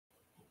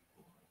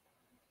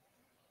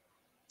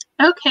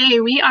Okay,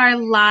 we are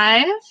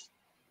live.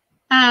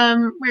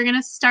 We're going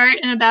to start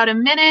in about a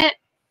minute,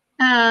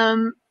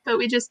 but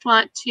we just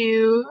want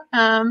to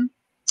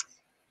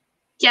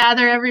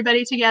gather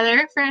everybody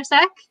together for a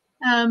sec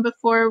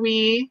before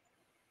we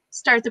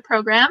start the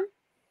program.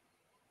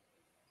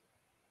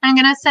 I'm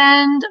going to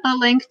send a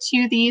link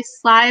to the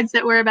slides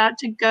that we're about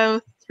to go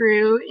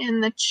through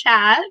in the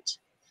chat,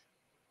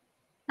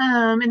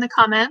 in the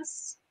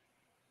comments.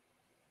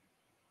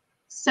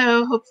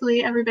 So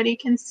hopefully everybody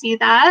can see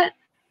that.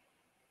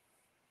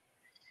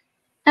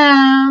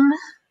 And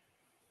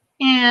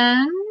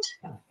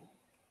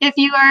if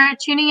you are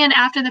tuning in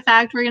after the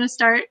fact, we're going to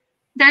start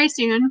very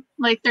soon,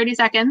 like 30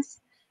 seconds.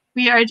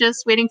 We are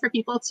just waiting for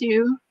people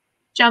to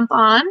jump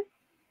on.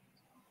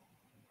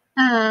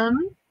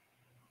 And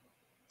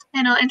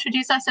I'll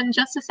introduce us in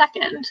just a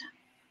second.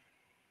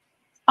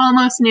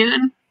 Almost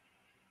noon.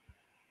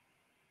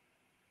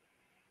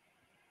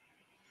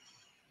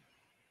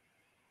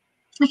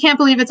 I can't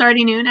believe it's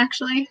already noon,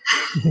 actually.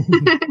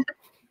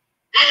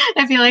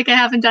 I feel like I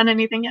haven't done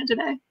anything yet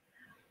today.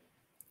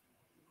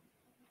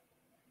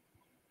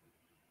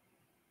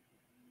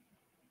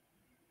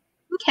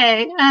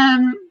 Okay,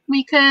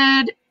 we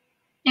could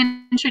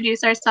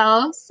introduce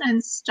ourselves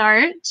and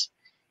start.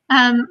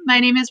 My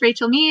name is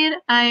Rachel Mead.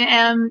 I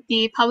am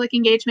the Public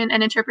Engagement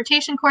and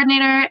Interpretation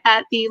Coordinator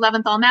at the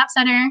Leventhal Map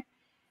Center.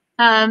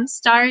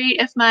 Sorry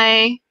if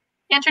my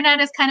internet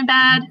is kind of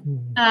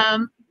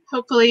bad.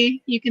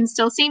 Hopefully you can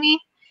still see me.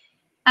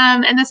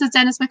 And this is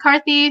Dennis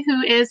McCarthy,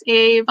 who is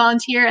a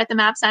volunteer at the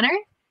Map Center.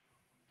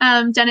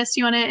 Dennis, do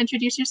you want to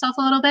introduce yourself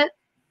a little bit?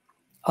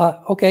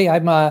 Okay,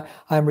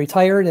 I'm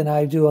retired and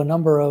I do a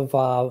number of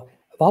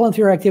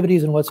volunteer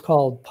activities in what's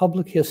called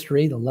public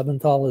history. The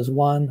Leventhal is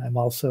one. I'm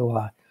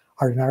also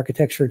art and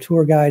architecture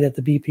tour guide at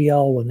the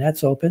BPL when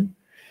that's open,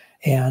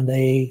 and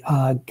a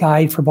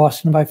guide for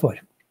Boston by Foot.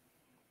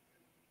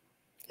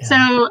 Yeah.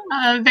 So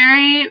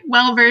very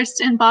well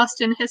versed in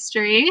Boston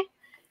history,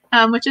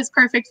 which is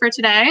perfect for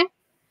today.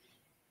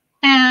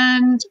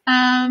 And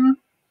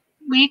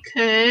we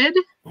could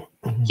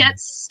get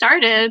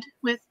started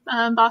with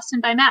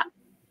Boston by map.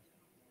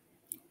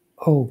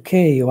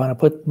 Okay, you want to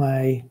put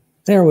my,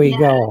 there we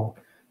go.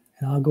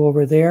 And I'll go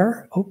over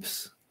there.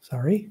 Oops,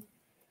 sorry.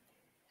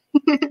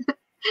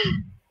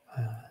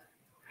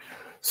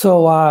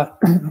 So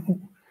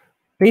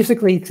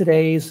basically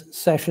today's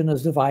session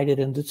is divided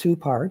into two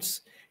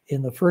parts.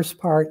 In the first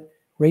part,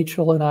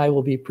 Rachel and I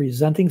will be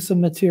presenting some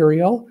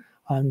material,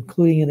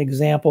 including an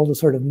example to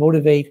sort of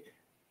motivate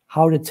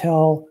how to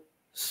tell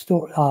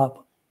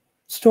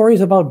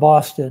stories about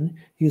Boston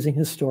using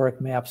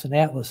historic maps and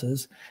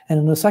atlases. And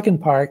in the second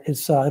part,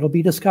 it'll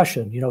be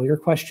discussion. You know, your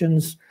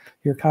questions,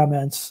 your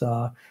comments,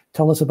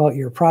 tell us about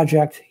your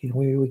project. You know,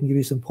 we can give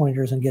you some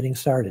pointers in getting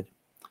started.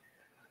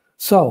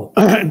 So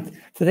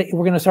today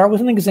we're going to start with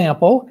an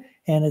example,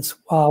 and it's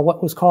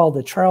what was called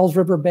the Charles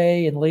River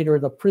Bay and later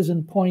the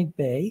Prison Point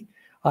Bay.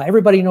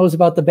 Everybody knows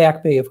about the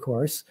Back Bay, of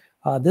course.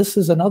 This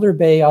is another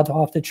bay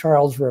off the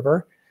Charles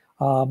River,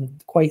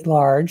 quite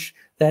large,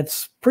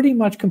 that's pretty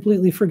much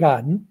completely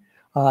forgotten.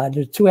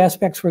 The two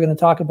aspects we're going to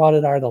talk about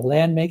it are the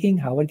land making,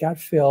 how it got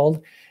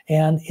filled,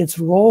 and its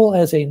role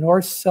as a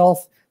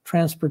north-south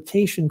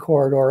transportation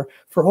corridor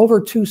for over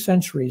 2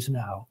 centuries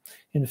now.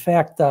 In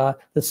fact, the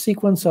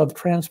sequence of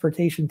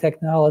transportation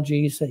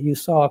technologies that you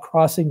saw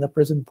crossing the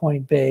Prison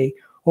Point Bay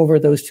over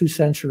those 2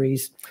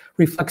 centuries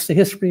reflects the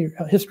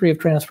history of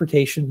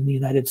transportation in the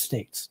United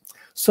States.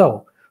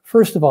 So,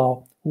 first of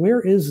all,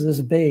 where is this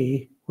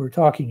bay we're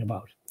talking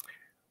about?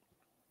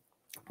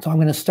 So I'm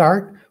going to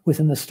start with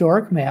an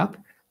historic map.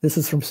 This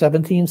is from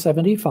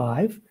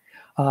 1775.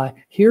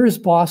 Here's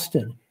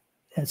Boston.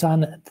 It's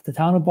on the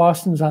town of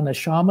Boston is on the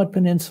Shawmut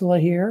Peninsula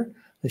here.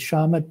 The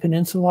Shawmut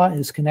Peninsula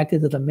is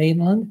connected to the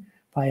mainland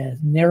by a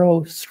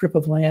narrow strip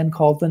of land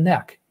called the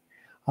Neck.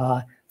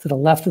 To the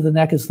left of the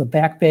Neck is the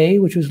Back Bay,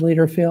 which was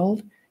later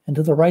filled, and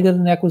to the right of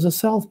the Neck was the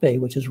South Bay,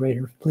 which is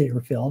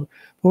later filled.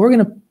 But we're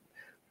going to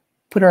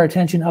put our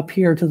attention up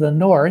here to the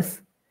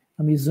north.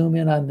 Let me zoom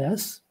in on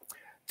this,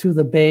 to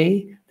the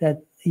bay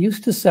that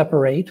used to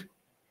separate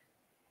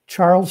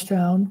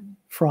Charlestown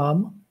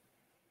from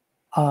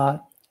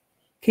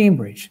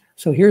Cambridge.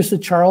 So here's the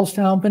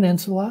Charlestown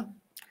Peninsula.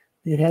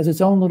 It has its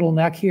own little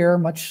neck here,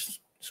 much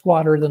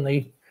squatter than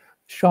the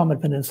Shawmut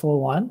Peninsula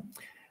one.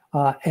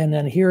 And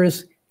then here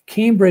is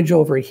Cambridge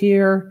over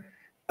here.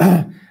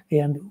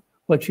 And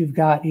what you've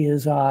got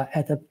is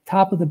at the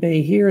top of the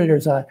bay here,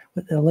 there's a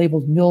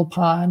labeled Mill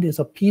Pond, is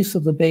a piece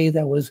of the bay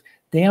that was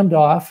dammed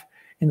off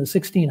in the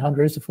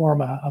 1600s to form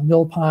a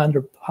mill pond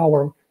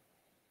or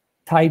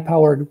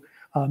tide-powered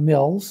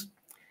mills.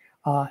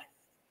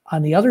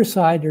 On the other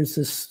side, there's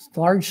this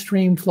large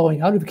stream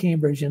flowing out of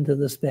Cambridge into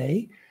this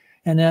bay.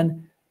 And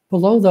then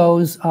below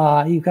those,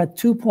 you've got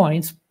 2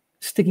 points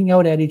sticking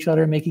out at each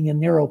other, making a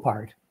narrow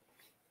part.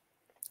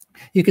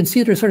 You can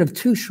see there's sort of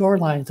 2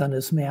 shorelines on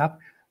this map.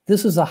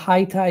 This is a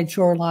high tide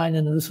shoreline,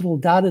 and this little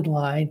dotted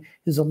line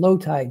is a low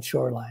tide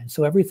shoreline.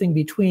 So everything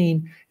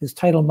between is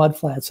tidal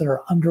mudflats that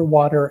are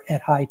underwater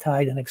at high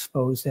tide and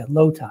exposed at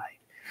low tide.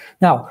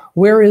 Now,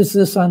 where is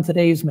this on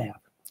today's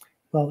map?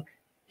 Well,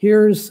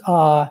 here's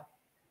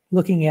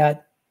looking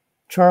at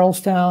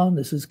Charlestown.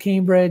 This is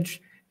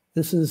Cambridge.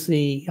 This is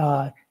the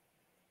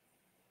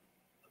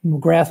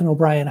McGrath and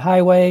O'Brien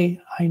Highway,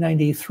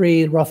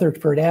 I-93,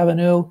 Rutherford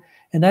Avenue,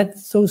 and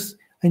those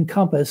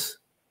encompass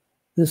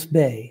this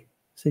bay.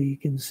 So you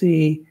can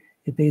see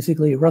it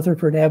basically,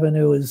 Rutherford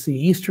Avenue is the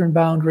eastern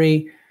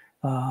boundary.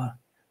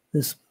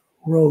 This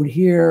road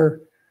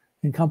here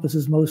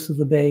encompasses most of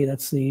the bay.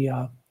 That's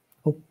the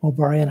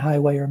O'Brien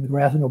Highway, or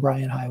McGrath and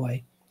O'Brien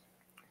Highway.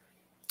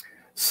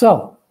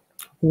 So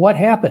what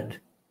happened?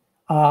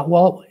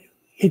 Well,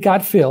 it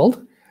got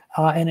filled.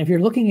 And if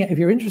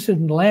you're interested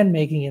in land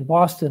making in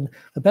Boston,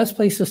 the best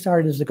place to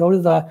start is to go to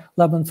the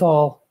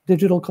Leventhal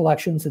digital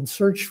collections and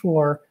search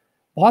for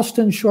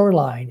Boston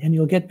shoreline, and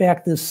you'll get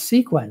back this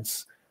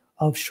sequence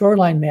of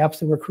shoreline maps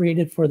that were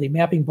created for the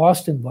Mapping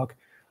Boston book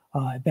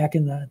back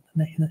in the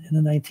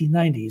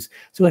 1990s.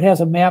 So it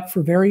has a map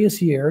for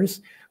various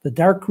years. The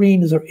dark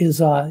green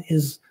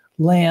is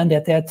land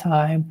at that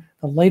time.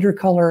 The lighter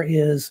color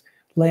is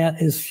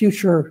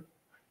future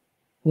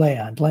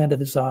land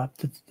that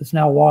is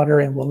now water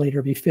and will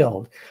later be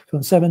filled. So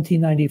in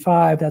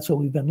 1795, that's what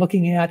we've been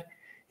looking at.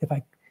 If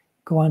I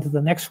go on to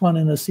the next one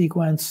in the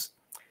sequence,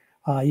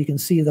 you can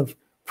see the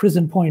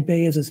Prison Point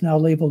Bay, as it's now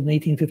labeled in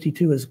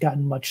 1852, has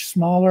gotten much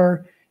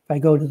smaller. If I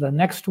go to the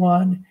next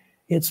one,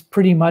 it's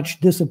pretty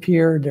much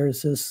disappeared.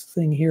 There's this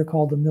thing here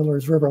called the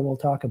Miller's River we'll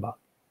talk about.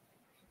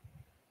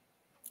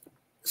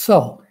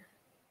 So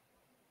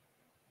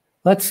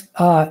let's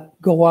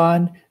go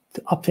on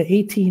up to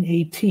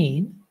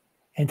 1818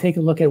 and take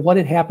a look at what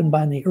had happened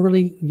by in the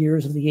early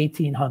years of the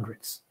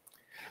 1800s.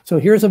 So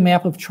here's a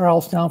map of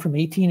Charlestown from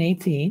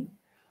 1818.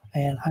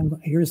 And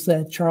here's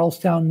the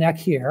Charlestown neck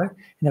here.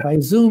 And if I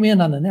zoom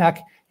in on the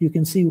neck, you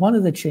can see one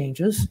of the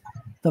changes,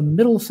 the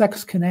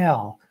Middlesex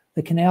Canal.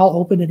 The canal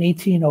opened in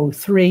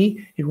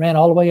 1803. It ran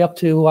all the way up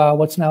to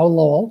what's now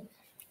Lowell.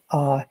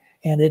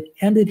 And it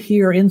ended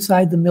here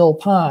inside the Mill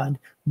Pond.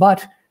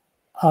 But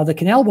the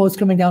canal boats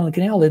coming down the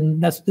canal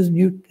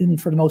didn't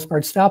for the most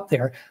part stop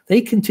there.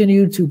 They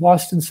continued to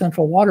Boston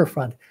Central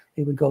waterfront.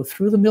 They would go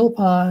through the Mill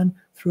Pond,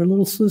 through a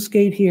little sluice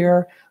gate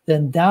here,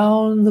 then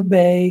down the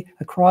bay,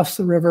 across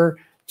the river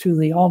to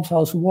the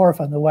Almshouse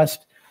Wharf on the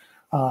west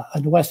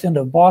end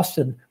of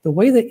Boston. The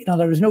way that,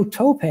 there was no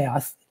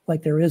towpath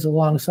like there is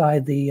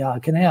alongside the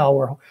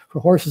canal for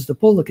horses to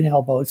pull the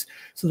canal boats.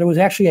 So there was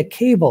actually a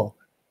cable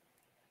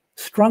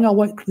strung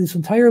out this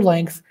entire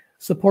length,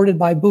 supported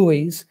by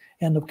buoys,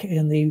 and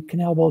the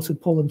canal boats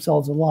would pull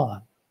themselves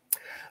along.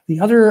 The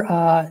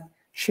other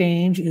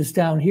change is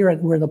down here at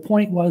where the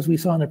point was we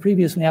saw in the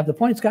previous map. The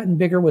point's gotten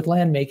bigger with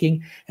land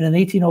making, and in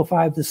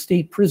 1805, the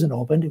state prison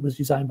opened. It was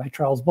designed by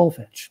Charles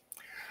Bulfinch.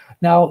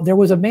 Now, there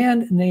was a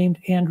man named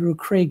Andrew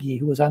Craigie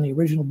who was on the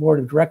original board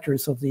of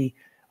directors of the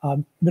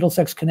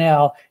Middlesex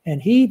Canal,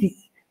 and he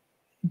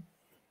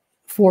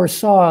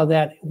foresaw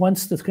that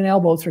once the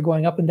canal boats are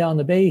going up and down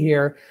the bay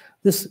here,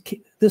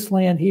 this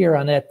land here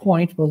on that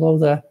point below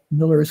the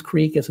Miller's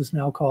Creek, as it's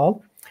now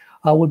called,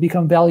 would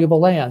become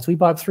valuable lands. We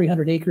bought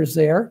 300 acres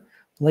there,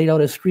 laid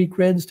out a street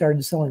grid,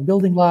 started selling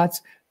building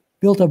lots,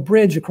 built a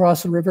bridge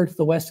across the river to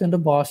the west end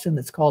of Boston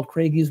that's called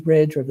Craigie's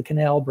Bridge or the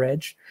Canal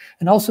Bridge,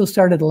 and also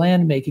started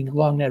land making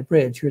along that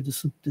bridge. Here,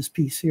 this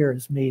piece here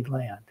is made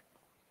land.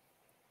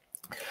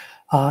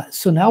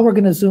 So now we're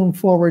going to zoom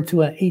forward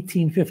to an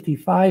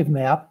 1855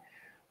 map.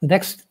 The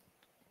next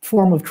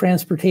form of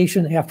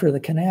transportation after the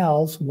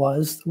canals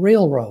was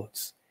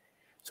railroads.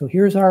 So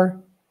here's our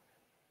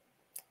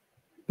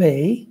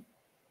bay,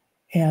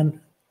 and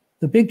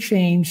the big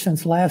change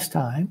since last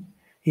time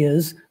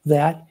is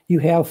that you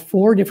have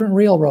 4 different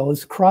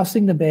railroads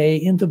crossing the bay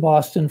into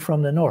Boston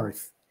from the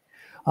north.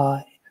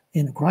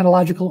 In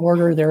chronological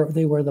order,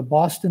 they were the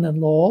Boston and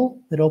Lowell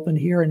that opened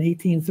here in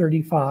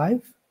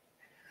 1835.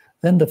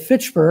 Then the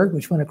Fitchburg,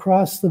 which went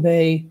across the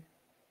bay,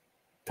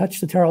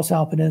 touched the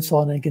Charlestown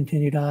Peninsula, and then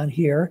continued on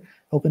here,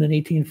 opened in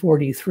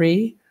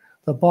 1843.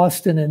 The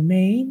Boston and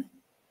Maine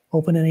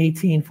opened in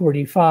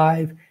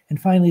 1845.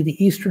 And finally,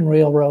 the Eastern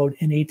Railroad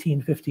in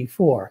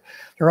 1854.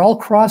 They're all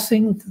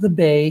crossing the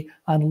bay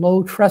on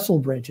low trestle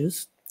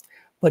bridges,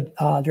 but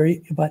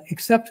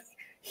except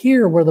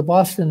here where the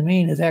Boston and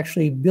Maine has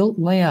actually built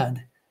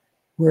land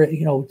where,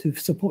 to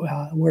support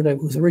where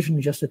it was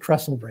originally just a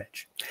trestle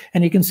bridge.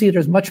 And you can see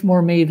there's much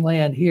more made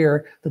land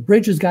here. The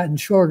bridge has gotten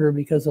shorter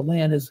because the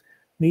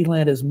made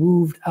land has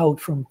moved out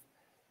from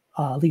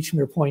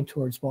Leechmere Point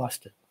towards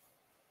Boston.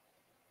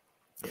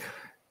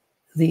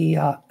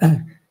 The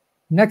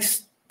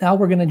now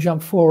we're going to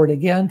jump forward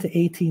again to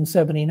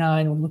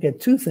 1879 and look at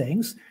 2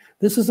 things.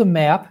 This is a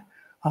map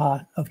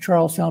of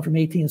Charlestown from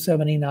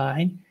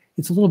 1879.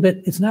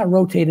 It's not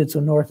rotated so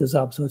north is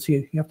up, so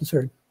you have to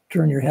sort of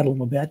turn your head a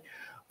little bit.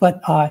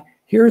 But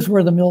here's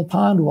where the Mill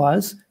Pond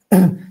was.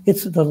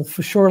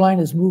 The shoreline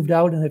has moved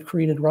out and they've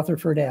created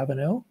Rutherford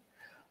Avenue.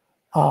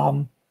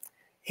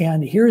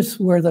 And here's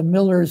where the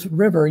Miller's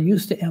River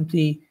used to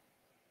empty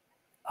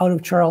out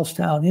of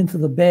Charlestown into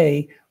the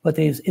bay, but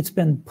it's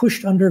been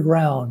pushed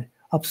underground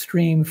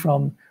upstream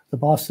from the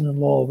Boston and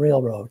Lowell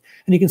Railroad.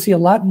 And you can see a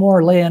lot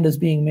more land is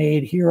being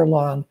made here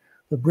along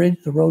the bridge,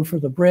 the road for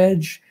the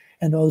bridge,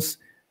 and those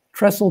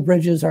trestle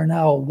bridges are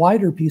now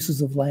wider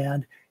pieces of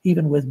land,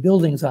 even with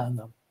buildings on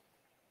them.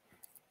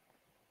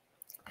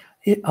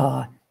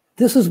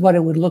 This is what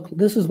it would look.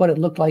 This is what it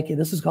looked like.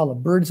 This is called a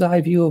bird's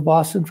eye view of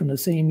Boston from the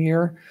same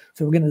year.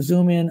 So we're going to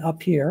zoom in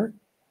up here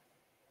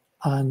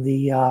on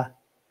the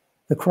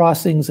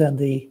crossings and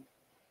the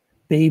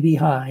bay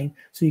behind,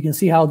 so you can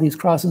see how these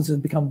crossings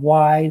have become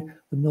wide.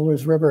 The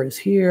Millers River is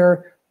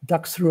here,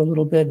 ducks through a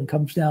little bit, and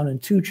comes down in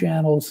two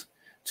channels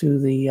to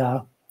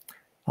the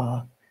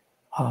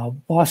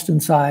Boston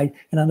side.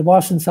 And on the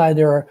Boston side,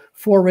 there are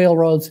 4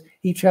 railroads,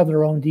 each have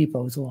their own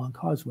depots along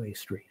Causeway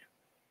Street.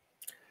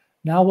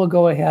 Now we'll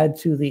go ahead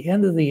to the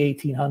end of the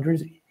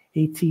 1800s,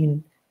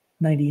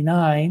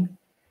 1899,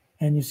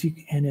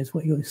 and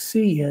what you'll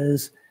see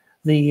is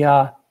the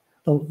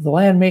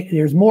land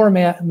there's more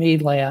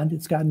made land.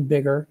 It's gotten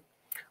bigger,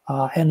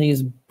 and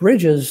these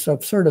bridges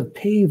have sort of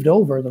paved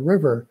over the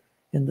river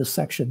in this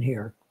section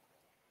here.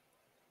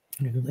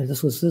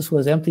 This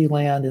was empty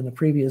land in the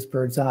previous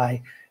bird's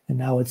eye, and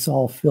now it's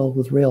all filled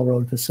with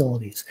railroad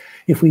facilities.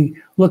 If we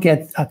look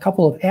at a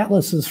couple of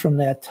atlases from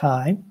that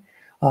time,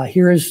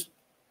 here's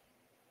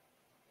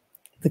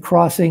the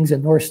crossings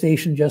at North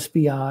Station just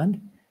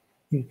beyond.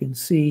 You can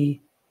see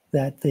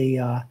that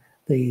the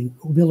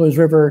Millers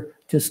River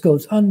just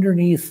goes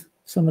underneath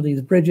some of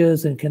these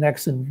bridges and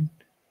connects in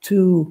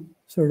 2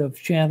 sort of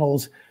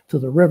channels to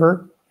the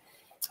river.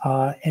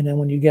 And then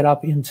when you get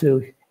up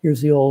into,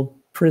 here's the old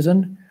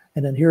prison,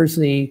 and then here's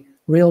the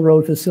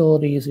railroad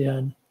facilities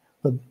in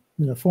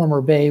the former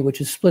bay,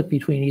 which is split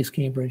between East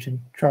Cambridge and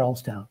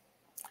Charlestown.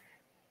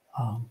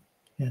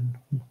 And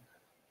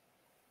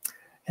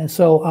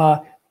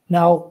so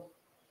now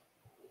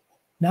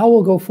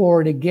we'll go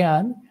forward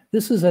again.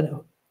 This is an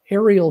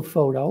aerial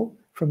photo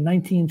from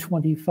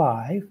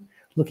 1925,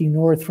 looking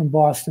north from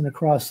Boston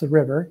across the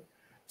river.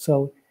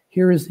 So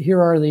here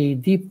are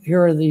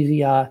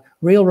the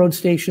railroad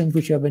stations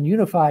which have been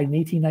unified in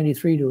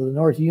 1893 to the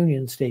North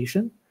Union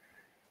Station.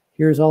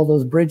 Here's all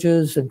those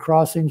bridges and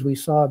crossings we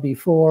saw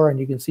before, and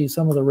you can see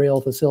some of the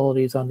rail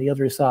facilities on the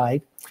other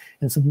side,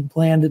 and some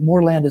land,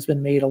 more land has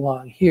been made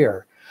along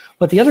here.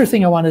 But the other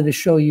thing I wanted to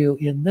show you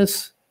in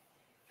this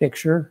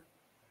picture,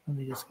 let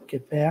me just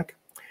get back,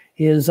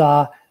 is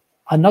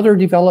another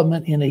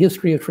development in the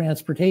history of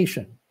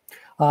transportation.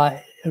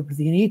 The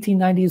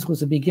 1890s was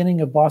the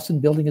beginning of Boston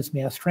building its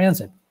mass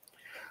transit.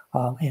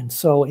 And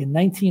so in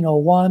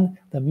 1901,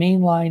 the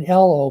Main Line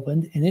L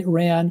opened, and it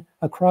ran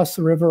across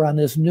the river on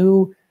this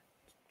new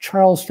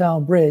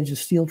Charlestown Bridge, a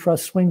steel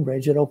truss swing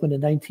bridge. It opened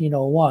in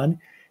 1901.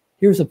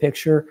 Here's a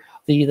picture.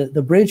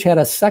 The bridge had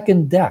a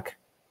second deck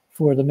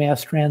for the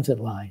mass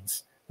transit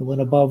lines that went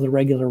above the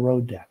regular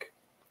road deck.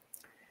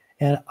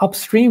 And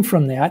upstream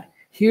from that,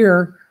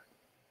 here,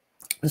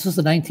 this is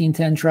the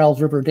 1910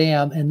 Charles River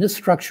Dam, and this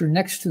structure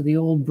next to the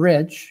old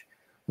bridge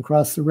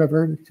across the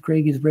river,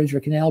 Craigie's Bridge or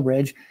Canal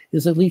Bridge,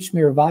 is a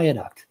Leechmere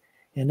Viaduct.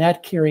 And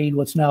that carried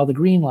what's now the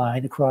Green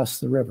Line across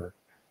the river.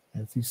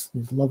 And these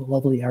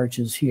lovely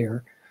arches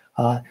here.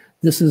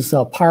 This is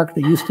a park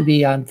that used to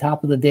be on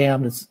top of the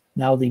dam. It's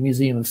now the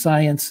Museum of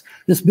Science.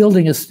 This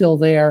building is still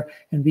there,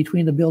 and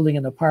between the building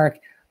and the park,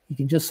 you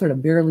can just sort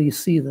of barely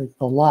see the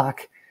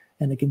lock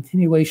and the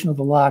continuation of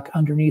the lock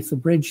underneath the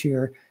bridge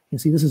here. You can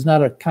see this is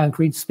not a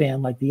concrete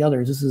span like the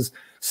others. This is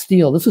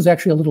steel. This is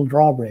actually a little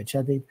drawbridge.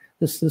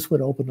 This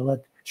would open to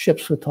let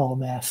ships with tall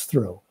masts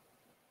through.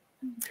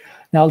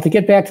 Now, to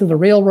get back to the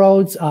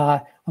railroads,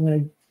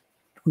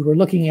 we were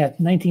looking at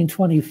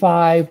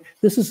 1925.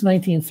 This is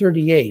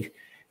 1938.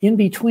 In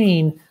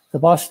between, the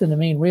Boston and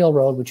Maine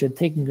Railroad, which had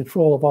taken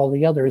control of all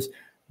the others,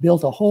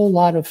 built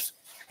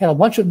had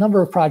a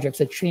number of projects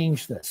that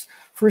changed this.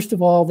 First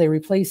of all, they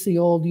replaced the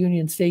old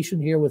Union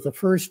Station here with the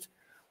first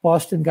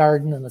Boston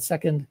Garden and the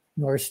second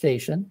North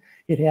Station.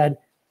 It had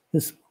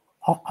this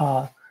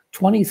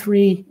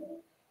 23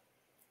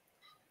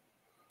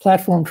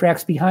 platform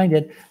tracks behind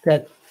it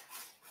that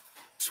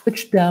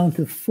switched down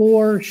to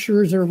 4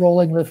 Scherzer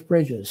rolling lift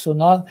bridges. So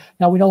now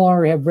we no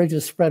longer have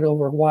bridges spread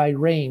over a wide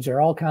range.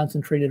 They're all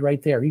concentrated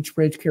right there. Each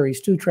bridge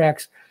carries 2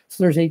 tracks,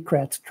 so there's 8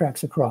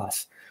 tracks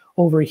across.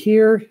 Over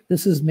here,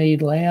 this is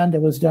made land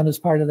that was done as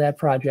part of that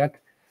project.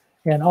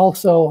 And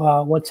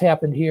also what's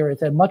happened here is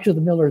that much of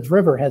the Millers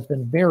River has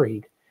been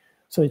buried.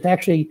 So it's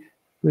actually,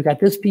 we've got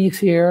this piece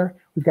here,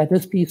 we've got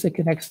this piece that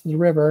connects to the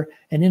river,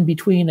 and in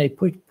between they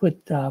push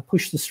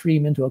the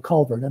stream into a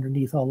culvert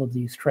underneath all of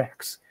these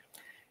tracks.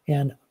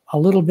 And a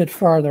little bit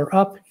farther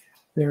up,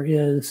 there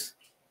is,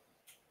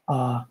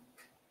 I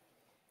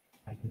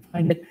can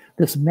find it,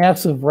 this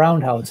massive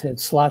roundhouse had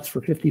slots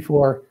for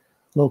 54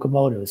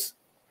 locomotives.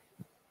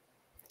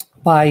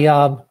 This is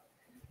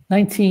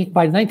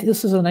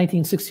a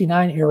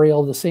 1969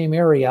 aerial of the same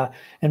area,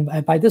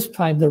 and by this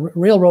time the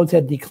railroads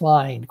had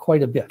declined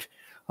quite a bit.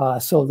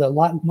 So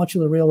much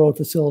of the railroad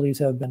facilities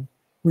have been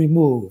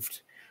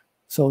removed.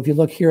 So if you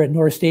look here at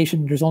North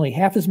Station, there's only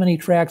half as many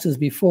tracks as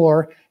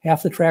before.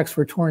 Half the tracks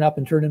were torn up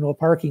and turned into a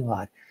parking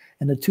lot.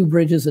 and the 2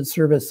 bridges that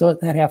service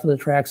that half of the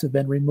tracks have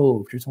been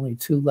removed. There's only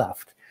 2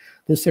 left.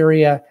 This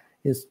area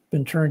has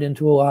been turned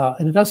into an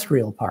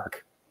industrial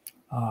park.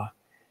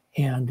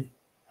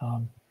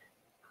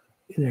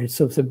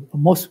 So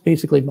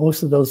basically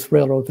most of those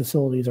railroad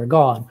facilities are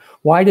gone.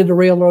 Why did the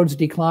railroads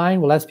decline?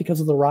 Well, that's because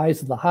of the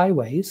rise of the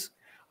highways.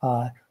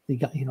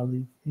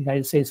 The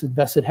United States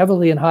invested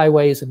heavily in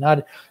highways and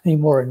not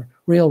anymore in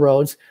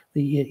railroads.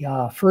 The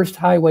first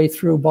highway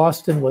through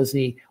Boston was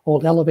the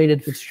old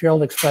elevated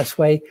Fitzgerald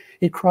Expressway.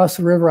 It crossed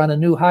the river on a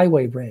new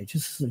highway bridge.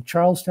 This is the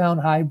Charlestown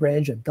High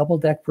Bridge, a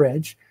double-deck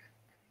bridge.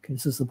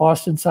 This is the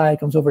Boston side,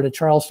 comes over to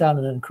Charlestown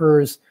and then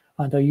curves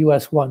onto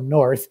US 1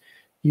 North.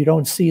 You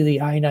don't see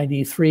the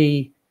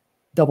I-93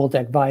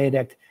 double-deck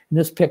viaduct in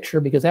this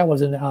picture because that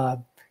wasn't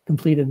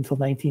completed until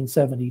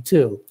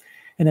 1972.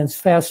 And then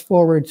fast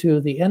forward to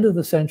the end of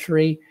the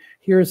century,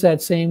 here's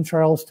that same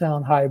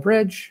Charlestown High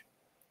Bridge.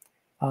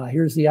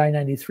 Here's the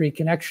I-93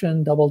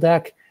 connection, double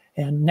deck,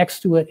 and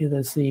next to it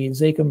is the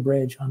Zakim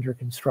Bridge under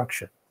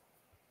construction.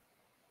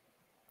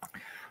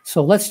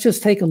 So let's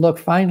just take a look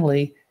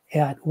finally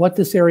at what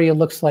this area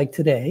looks like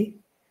today.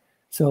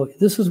 So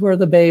this is where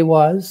the bay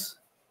was,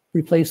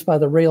 replaced by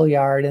the rail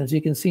yard. And as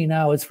you can see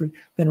now, it's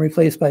been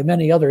replaced by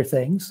many other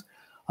things.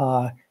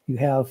 You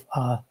have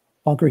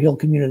Bunker Hill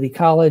Community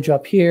College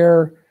up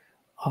here,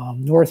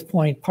 North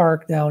Point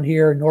Park down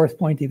here, North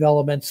Point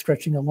Development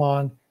stretching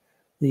along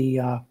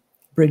the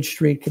Bridge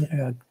Street,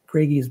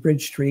 Craigie's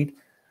Bridge Street,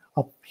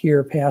 up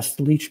here past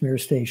the Leechmere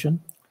Station.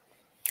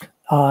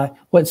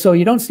 So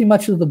you don't see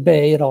much of the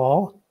bay at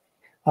all.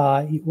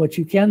 What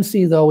you can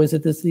see, though, is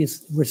that this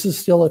is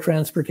still a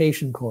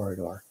transportation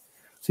corridor.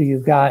 So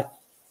you've got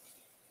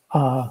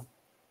the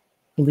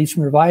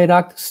Leechmere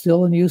Viaduct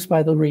still in use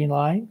by the Green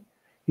Line.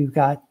 You've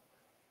got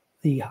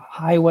the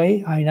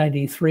highway,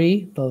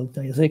 I-93,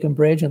 the Zakim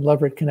Bridge and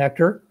Leverett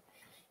Connector.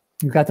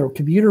 You've got the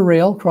commuter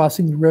rail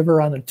crossing the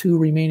river on the 2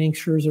 remaining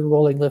Scherzer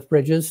rolling lift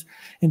bridges.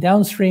 And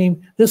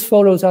downstream, this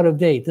photo is out of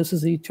date. This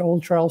is the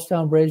old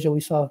Charlestown Bridge that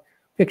we saw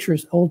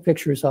old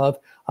pictures of.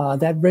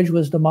 That bridge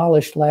was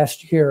demolished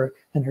last year,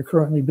 and they're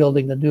currently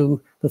building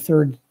the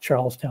 3rd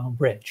Charlestown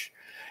Bridge.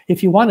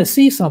 If you want to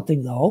see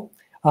something, though,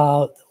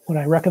 what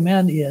I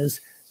recommend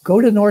is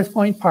go to North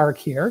Point Park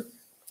here.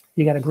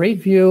 You got a great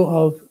view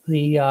of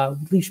the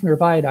Leechmere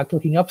Viaduct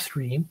looking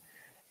upstream,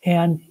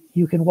 and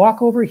you can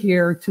walk over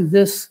here to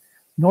this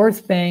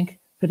North Bank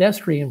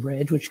pedestrian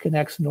bridge, which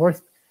connects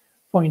North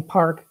Point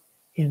Park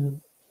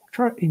in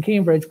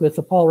Cambridge with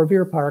the Paul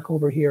Revere Park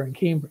over here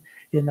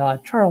in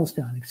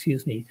Charlestown,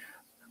 excuse me.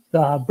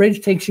 The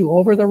bridge takes you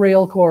over the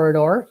rail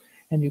corridor,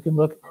 and you can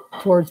look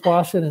towards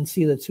Boston and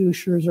see the 2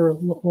 Scherzer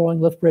rolling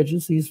lift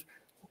bridges. These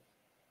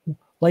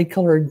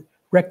light-colored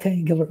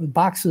rectangular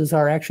boxes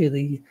are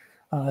actually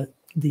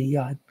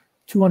the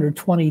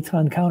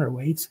 220-ton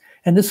counterweights.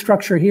 And this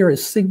structure here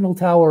is Signal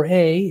Tower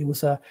A.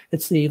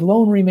 It's the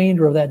lone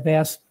remainder of that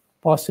vast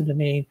Boston to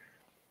Maine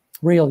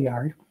rail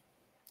yard.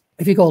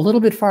 If you go a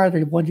little bit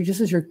farther,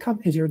 just as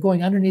you're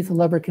going underneath the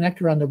Leverett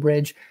Connector on the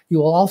bridge, you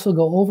will also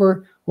go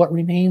over what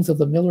remains of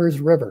the Millers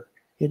River.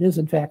 It is,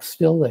 in fact,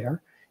 still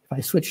there. If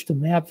I switch to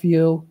map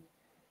view,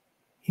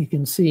 you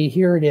can see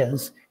here it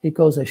is. It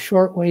goes a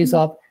short ways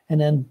up and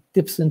then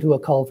dips into a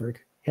culvert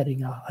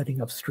heading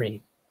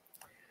upstream.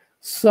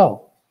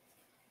 So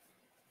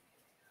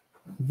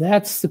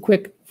that's the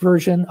quick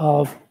version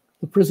of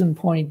the Prison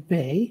Point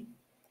Bay.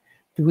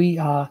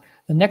 The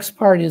next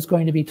part is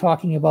going to be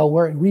talking about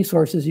where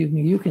resources you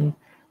can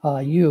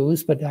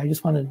use, but I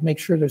just want to make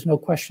sure there's no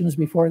questions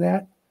before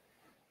that.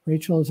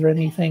 Rachel, is there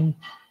anything?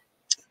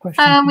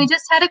 We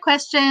just had a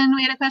question.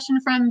 We had a question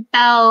from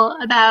Belle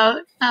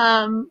about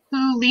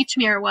who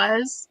Leechmere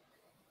was,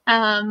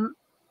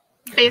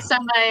 based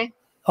on my...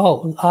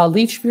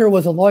 Leechmere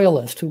was a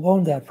loyalist who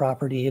owned that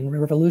property in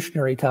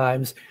revolutionary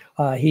times.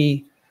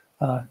 He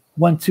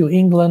went to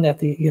England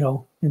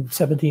in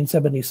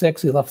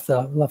 1776. He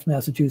left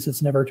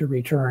Massachusetts, never to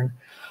return.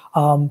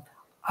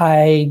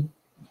 I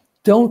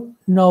don't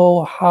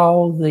know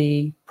how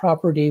the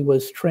property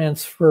was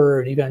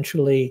transferred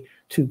eventually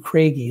to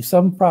Craigie.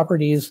 Some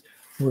properties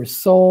were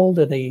sold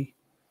and the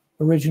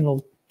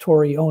original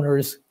Tory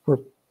owners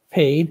were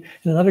paid.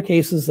 And in other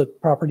cases, the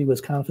property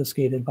was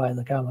confiscated by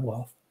the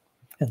Commonwealth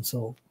and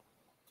sold.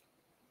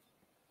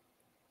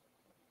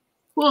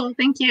 Cool,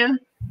 thank you.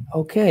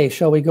 Okay,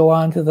 shall we go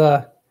on to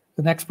the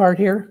next part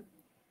here?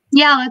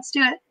 Yeah, let's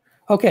do it.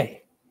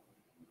 Okay.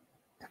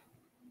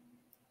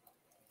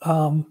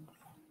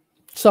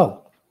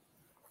 So,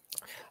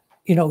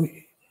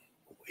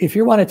 if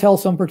you want to tell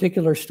some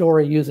particular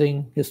story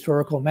using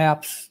historical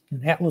maps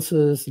and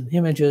atlases and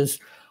images,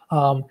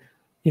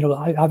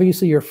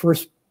 obviously your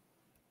first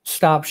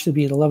stop should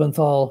be the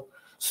Leventhal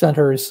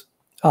Center's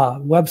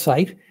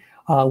website,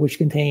 which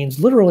contains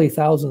literally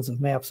thousands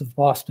of maps of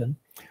Boston.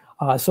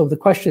 So the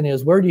question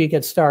is, where do you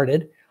get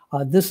started?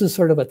 This is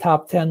sort of a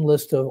top 10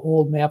 list of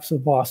old maps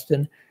of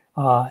Boston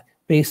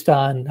based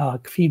on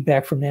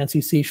feedback from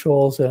Nancy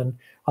Seasholes and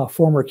a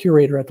former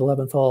curator at the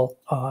Leventhal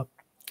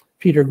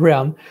Peter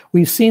Grimm.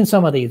 We've seen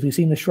some of these. We've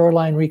seen the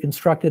shoreline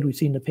reconstructed. We've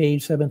seen the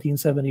page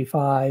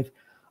 1775.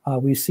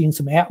 We've seen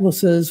some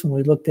atlases when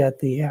we looked at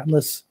the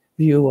atlas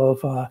view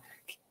of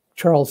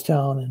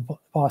Charlestown and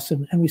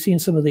Boston, and we've seen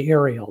some of the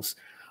aerials.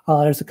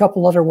 There's a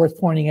couple other worth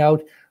pointing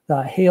out.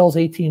 Hale's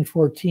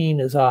 1814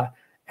 is an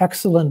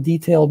excellent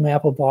detailed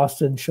map of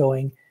Boston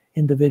showing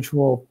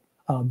individual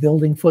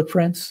building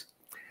footprints.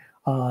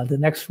 The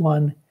next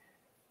one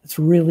that's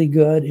really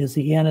good is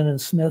the Annan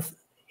and Smith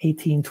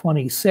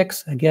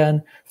 1826.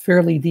 Again,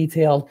 fairly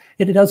detailed.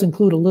 It does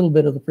include a little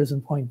bit of the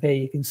Prison Point Bay.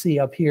 You can see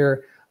up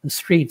here the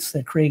streets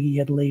that Craigie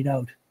had laid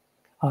out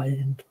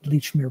in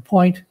Lechmere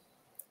Point.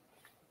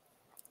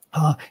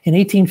 In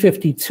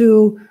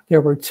 1852,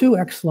 there were two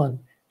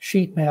excellent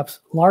sheet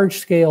maps, large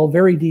scale,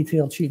 very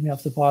detailed sheet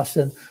maps of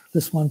Boston.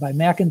 This one by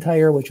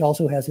McIntyre, which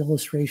also has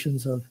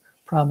illustrations of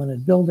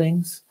prominent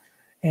buildings,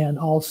 and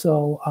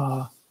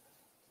also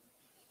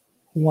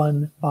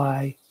one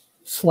by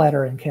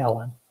Slatter and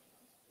Callan,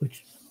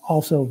 which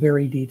also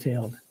very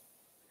detailed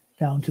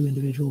down to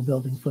individual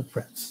building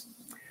footprints.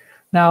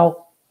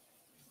 Now,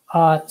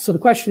 so the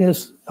question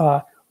is,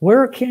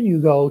 where can you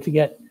go to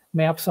get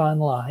maps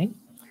online?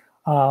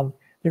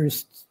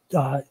 There's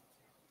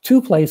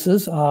two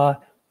places at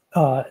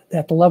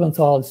the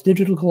Leventhal. It's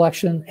Digital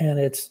Collection and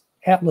it's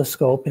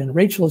Atlascope. And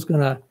Rachel is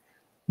going to,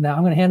 now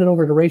I'm going to hand it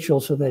over to Rachel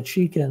so that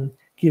she can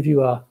give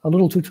you a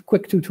little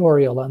quick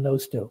tutorial on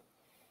those two.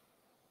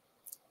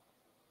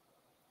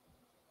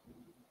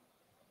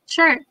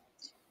 Sure.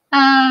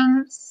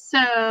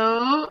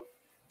 So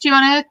do you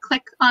want to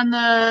click on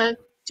the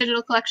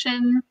Digital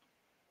Collection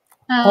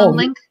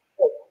link?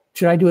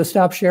 Should I do a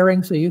stop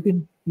sharing so you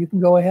can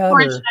go ahead?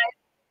 Or should I?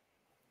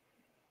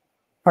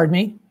 Pardon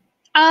me?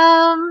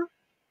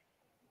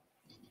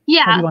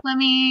 Yeah, let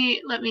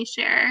me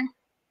share.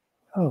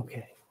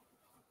 Okay.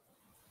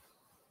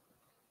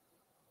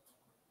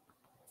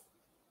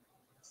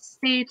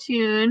 Stay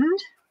tuned.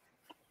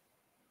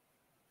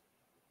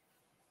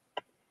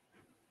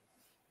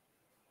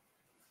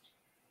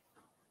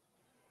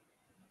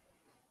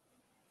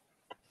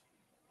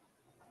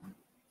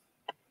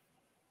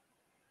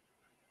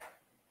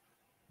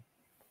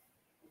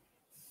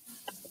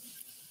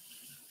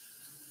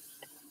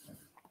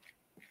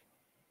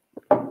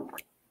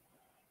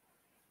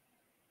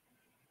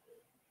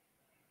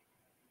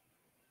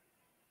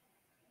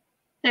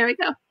 There we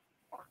go.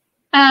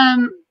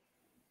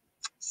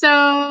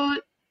 So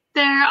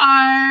there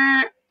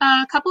are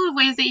a couple of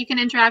ways that you can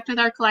interact with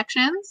our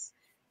collections.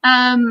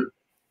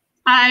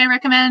 I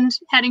recommend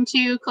heading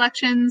to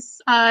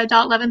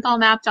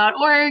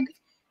collections.leventhalmap.org.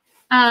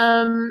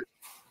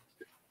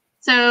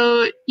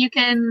 So you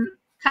can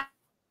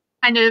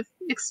kind of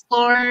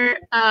explore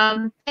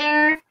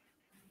there.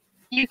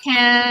 You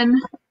can,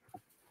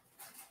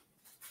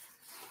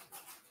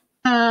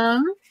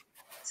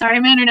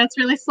 sorry, my internet's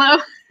really slow.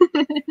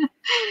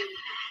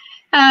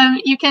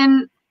 You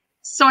can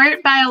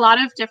sort by a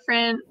lot of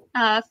different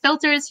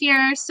filters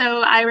here.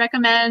 So I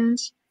recommend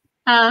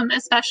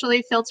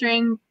especially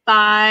filtering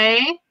by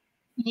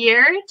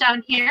year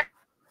down here.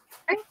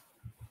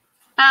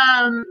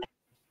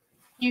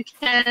 You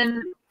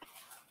can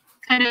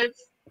kind of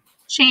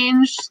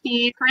change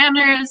the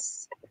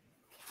parameters.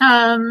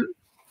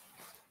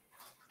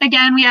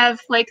 Again, we have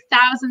like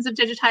thousands of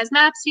digitized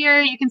maps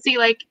here. You can see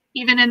like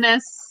even in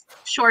this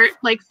short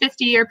like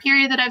 50-year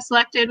period that I've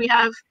selected, we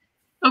have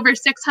over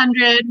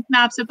 600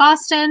 maps of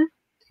Boston,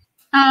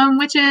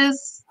 which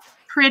is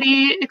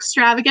pretty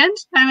extravagant,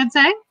 I would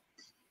say.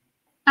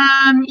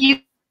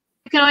 You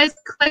can always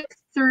click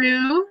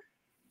through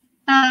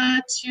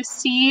to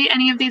see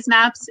any of these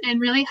maps in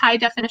really high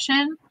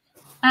definition.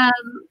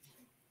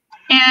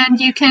 And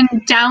you can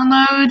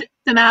download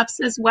the maps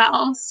as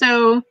well.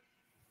 So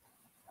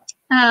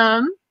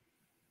bear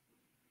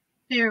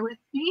with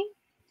me.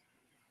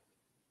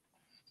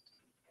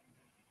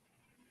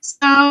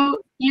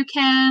 So you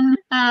can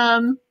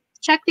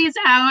check these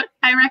out.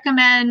 I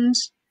recommend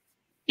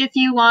if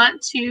you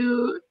want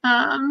to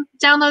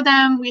download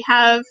them, we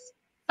have,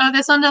 oh,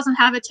 this one doesn't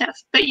have a TIFF,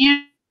 but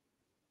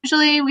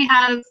usually we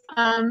have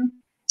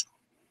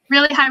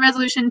really high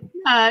resolution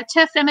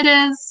TIFF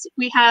images.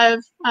 We have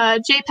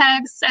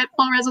JPEGs at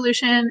full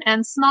resolution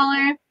and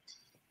smaller.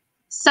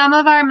 Some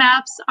of our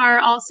maps are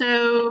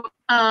also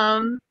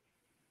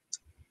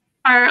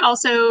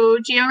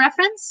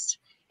geo-referenced.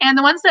 And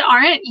the ones that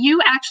aren't,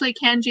 you actually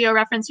can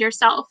geo-reference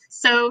yourself.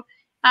 So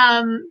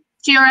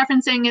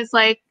geo-referencing is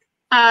like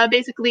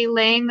basically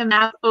laying the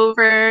map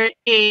over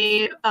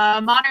a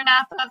modern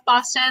map of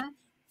Boston,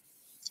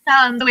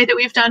 the way that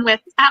we've done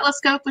with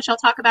Atlascope, which I'll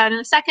talk about in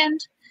a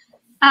second.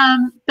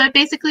 But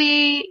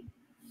basically,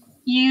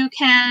 you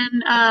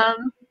can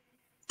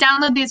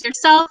download these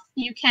yourself.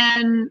 You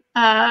can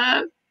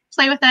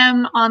play with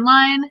them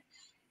online.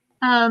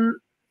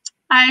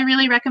 I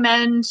really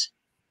recommend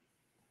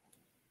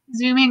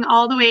zooming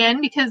all the way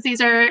in because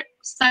these are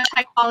such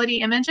high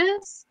quality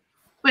images,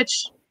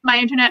 which my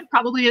internet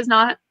probably is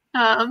not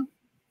going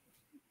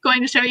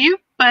to show you,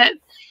 but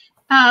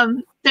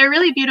they're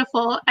really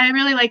beautiful. I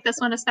really like this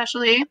one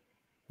especially.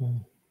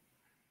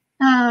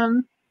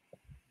 And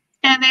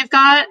they've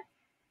got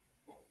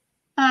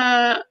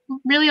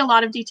really a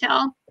lot of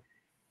detail.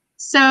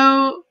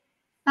 So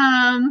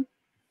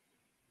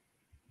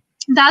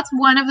that's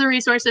one of the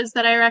resources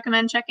that I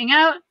recommend checking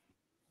out.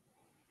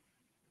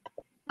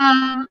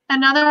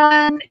 Another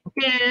one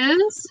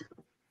is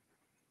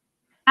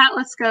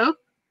Atlascope,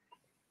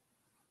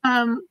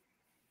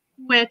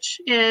 which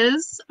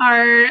is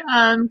our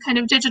kind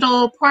of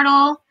digital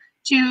portal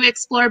to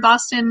explore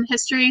Boston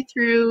history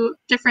through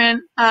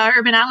different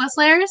urban atlas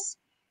layers.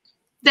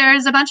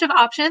 There's a bunch of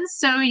options,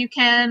 so you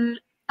can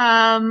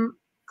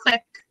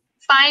click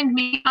Find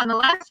Me on the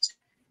left,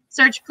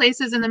 search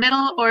places in the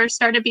middle, or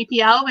start a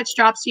BPL, which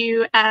drops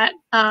you at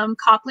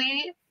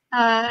Copley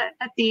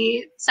at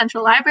the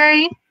Central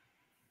Library.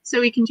 So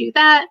we can do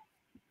that.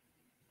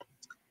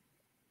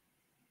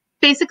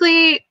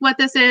 Basically, what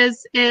this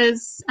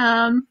is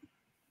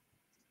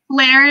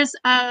layers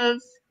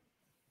of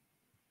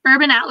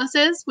urban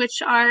atlases,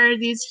 which are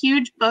these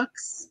huge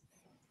books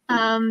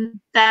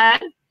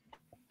that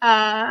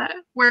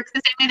work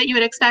the same way that you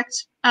would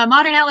expect a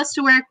modern atlas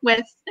to work,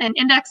 with an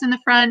index in the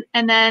front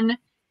and then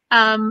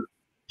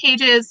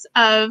pages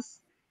of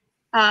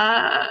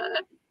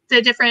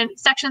the different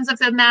sections of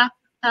the map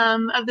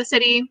of the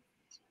city.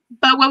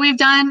 But what we've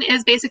done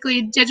is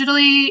basically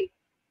digitally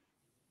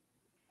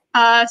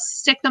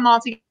stick them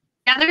all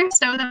together,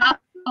 sew them up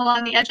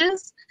along the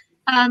edges,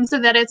 so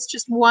that it's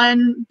just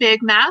one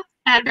big map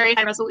at very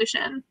high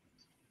resolution.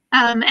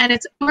 And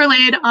it's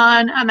overlaid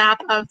on a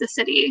map of the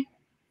city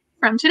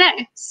from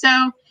today.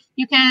 So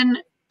you can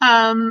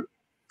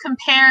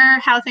compare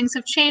how things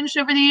have changed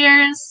over the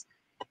years.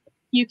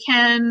 You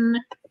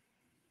can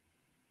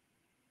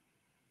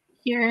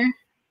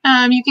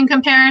you can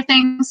compare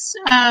things,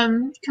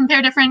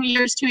 compare different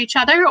years to each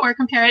other, or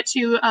compare it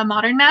to a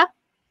modern map.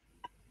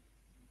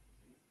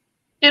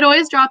 It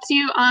always drops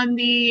you on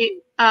the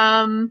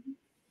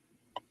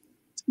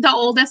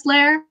oldest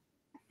layer,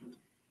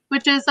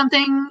 which is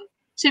something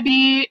to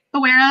be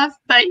aware of,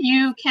 but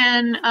you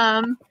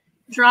can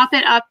drop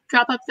up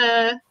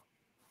the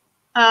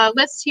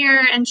list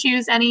here and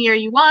choose any year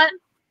you want.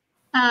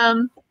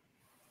 If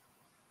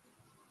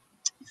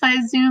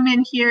I zoom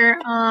in here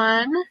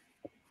on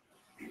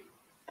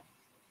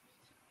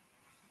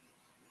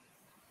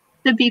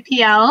the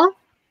BPL,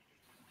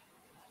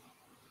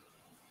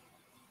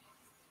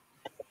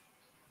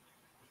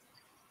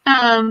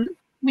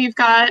 we've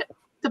got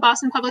the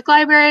Boston Public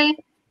Library.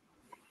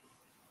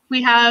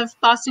 We have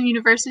Boston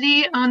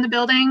University own the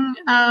building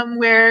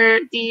where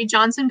the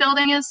Johnson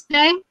building is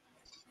today.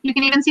 You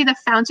can even see the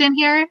fountain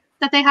here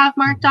that they have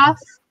marked off.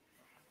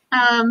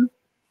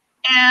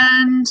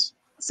 And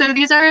so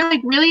these are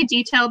like really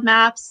detailed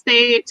maps.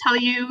 They tell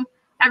you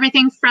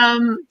everything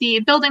from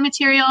the building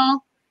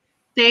material.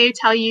 They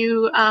tell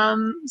you,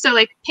 so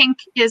like pink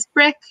is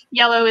brick,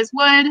 yellow is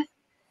wood,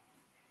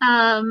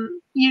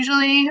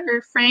 usually,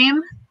 or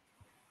frame.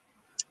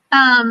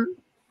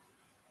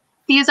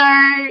 These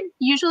are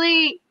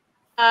usually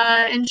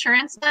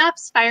insurance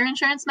maps, fire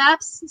insurance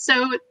maps.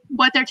 So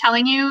what they're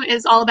telling you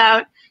is all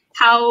about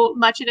how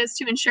much it is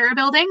to insure a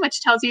building,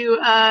 which tells you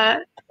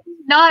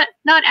not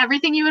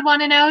everything you would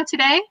want to know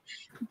today,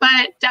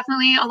 but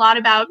definitely a lot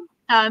about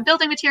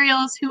building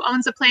materials, who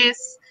owns a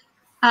place.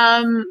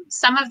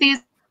 Some of these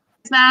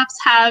maps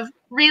have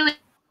really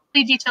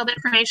detailed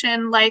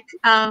information, like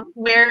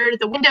where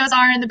the windows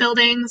are in the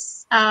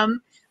buildings,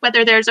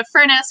 whether there's a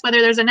furnace,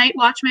 whether there's a night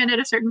watchman at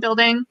a certain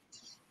building.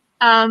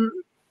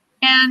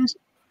 And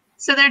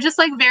so they're just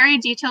like very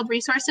detailed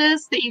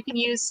resources that you can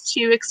use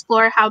to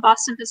explore how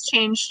Boston has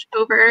changed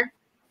over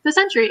the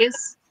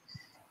centuries.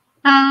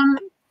 And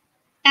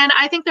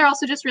I think they're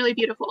also just really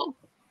beautiful.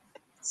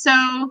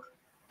 So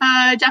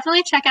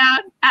definitely check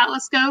out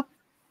Atlascope.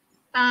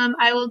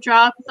 I will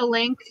drop the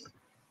link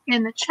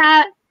in the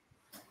chat.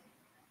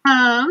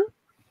 And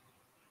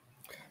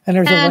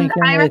there's a link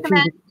in there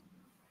too.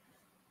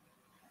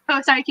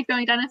 Oh, sorry, keep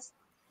going, Dennis.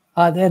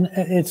 Then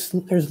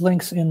there's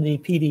links in the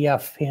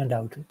PDF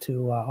handout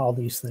to all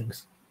these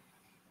things.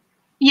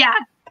 Yeah.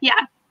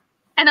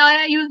 And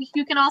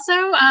you can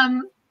also,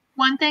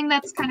 one thing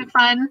that's kind of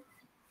fun,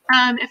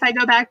 if I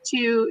go back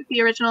to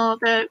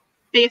the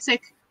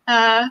basic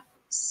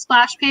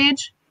splash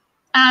page,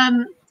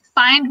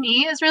 Find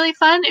Me is really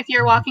fun if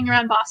you're walking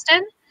around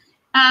Boston.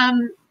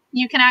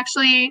 You can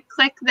actually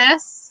click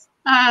this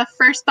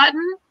first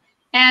button,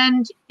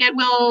 and it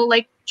will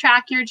like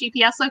track your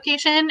GPS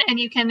location, and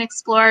you can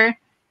explore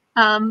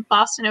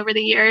Boston over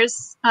the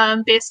years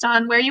based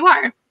on where you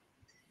are.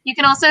 You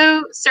can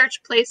also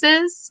search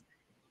places.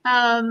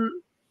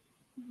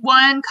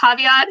 One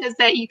caveat is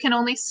that you can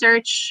only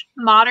search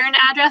modern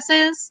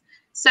addresses.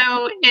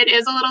 So it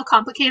is a little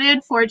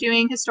complicated for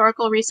doing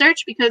historical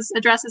research because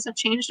addresses have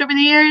changed over the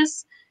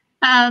years.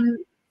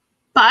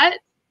 But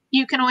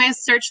you can always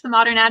search the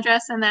modern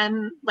address and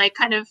then like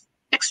kind of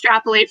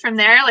extrapolate from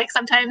there. Like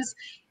sometimes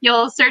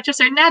you'll search a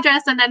certain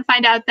address and then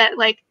find out that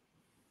like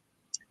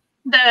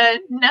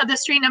the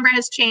street number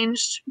has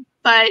changed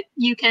but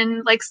you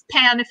can like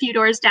pan a few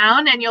doors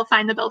down and you'll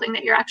find the building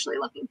that you're actually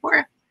looking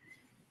for.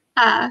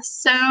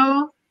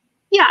 So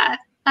yeah.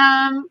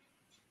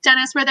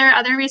 Dennis, were there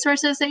other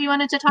resources that you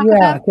wanted to talk about?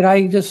 Yeah, could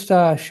I just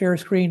share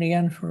screen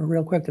again for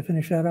real quick to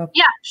finish that up?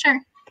 Yeah, sure.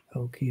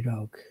 Okie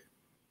doke.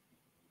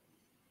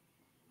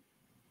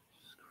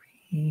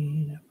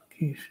 Screen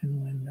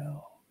application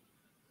window.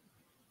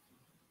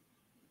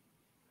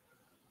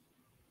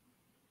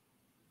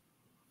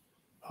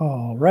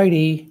 All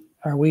righty.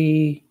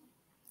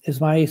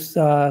 Is my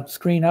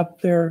screen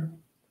up there,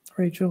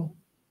 Rachel?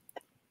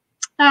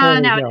 There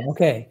we go.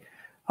 Okay.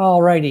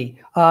 All righty.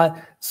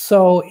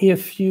 So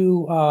if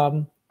you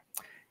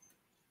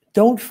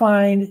don't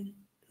find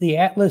the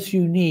atlas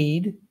you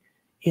need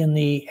in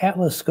the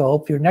atlas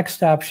scope, your next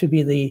stop should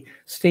be the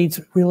state's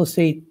real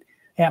estate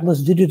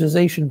atlas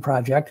digitization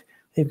project.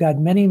 They've got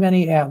many,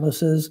 many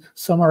atlases.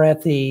 Some are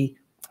at the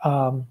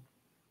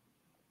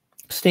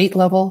state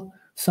level,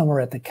 some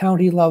are at the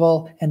county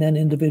level, and then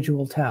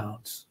individual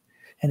towns.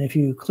 And if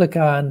you click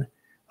on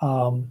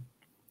the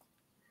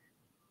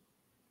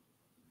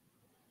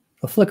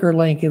Flickr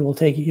link, it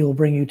will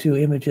bring you to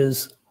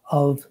images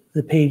of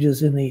the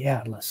pages in the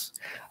atlas.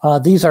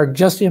 These are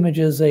just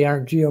images; they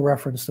aren't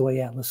geo-referenced the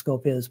way Atlas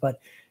Scope is. But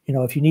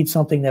if you need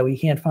something that we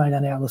can't find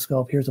on Atlas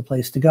Scope, here's a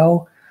place to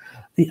go.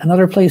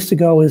 Another place to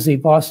go is the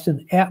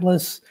Boston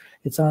Atlas.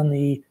 It's on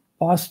the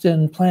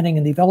Boston Planning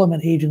and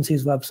Development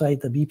Agency's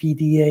website. The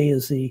BPDA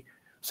is the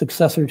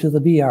successor to the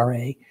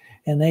BRA,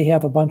 and they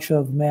have a bunch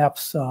of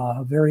maps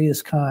of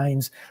various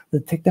kinds. The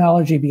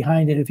technology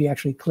behind it, if you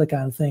actually click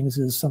on things,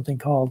 is something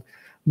called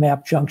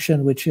Map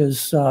Junction, which is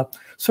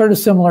sort of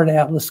similar to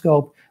Atlas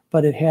Scope,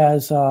 but it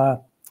has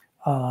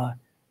more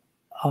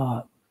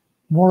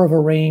of a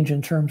range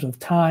in terms of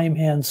time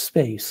and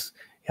space.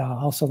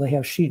 Also, they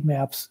have sheet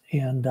maps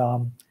and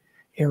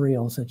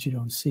aerials that you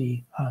don't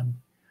see on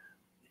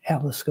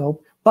Atlas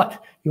Scope.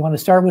 But you want to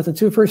start with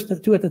the first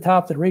two at the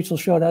top that Rachel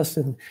showed us,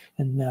 and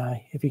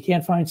if you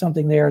can't find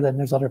something there, then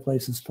there's other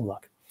places to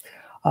look.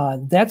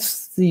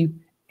 That's the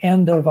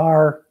end of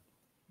our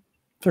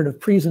sort of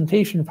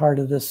presentation part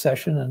of this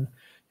session,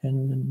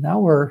 and now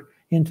we're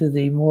into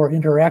the more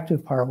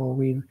interactive part where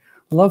we'd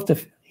love to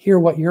hear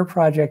what your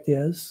project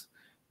is,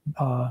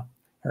 or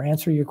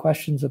answer your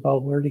questions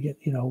about where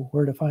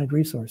to find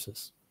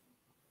resources.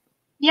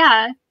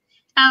 Yeah,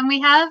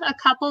 we have a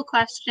couple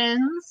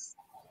questions.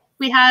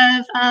 We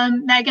have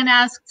Megan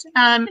asked,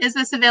 is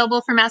this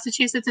available for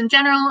Massachusetts in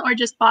general or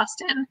just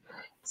Boston?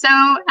 So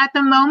at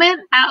the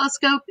moment, Atlas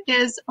Scope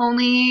is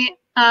only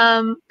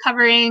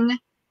covering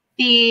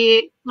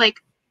the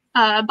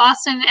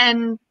Boston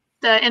and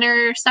the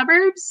inner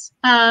suburbs.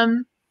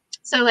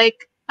 So we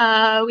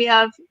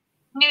have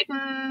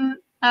Newton,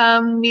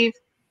 we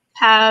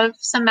have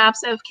some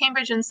maps of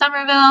Cambridge and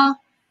Somerville.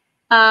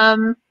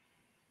 I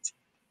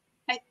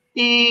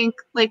think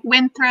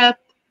Winthrop,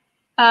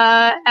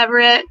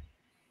 Everett.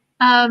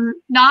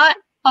 Not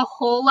a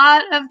whole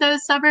lot of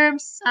those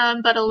suburbs,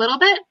 but a little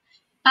bit,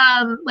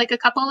 like a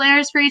couple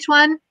layers for each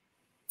one.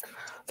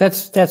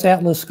 That's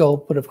Atlas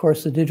Scope, but of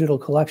course the digital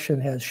collection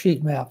has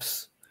sheet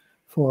maps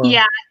for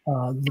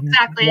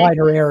exactly. the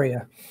wider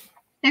area.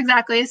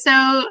 Exactly.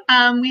 So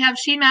we have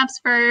sheet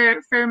maps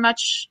for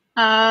much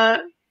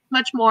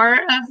more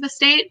of the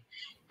state.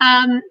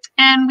 And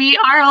we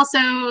are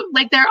also,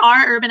 there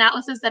are urban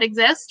atlases that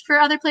exist for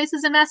other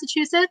places in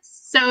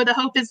Massachusetts. So the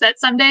hope is that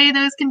someday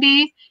those can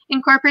be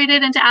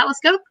incorporated into Atlas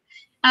Scope.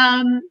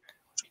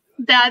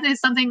 That is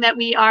something that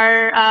we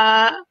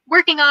are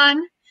working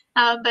on,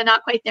 but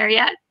not quite there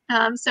yet.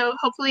 So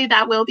hopefully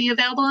that will be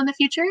available in the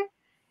future.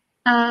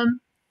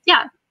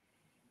 Yeah.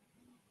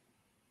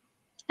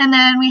 And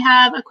then we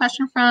have a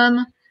question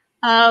from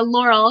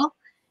Laurel.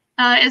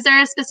 Is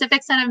there a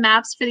specific set of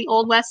maps for the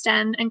Old West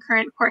End and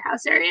current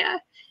courthouse area?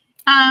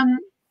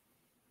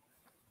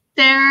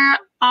 There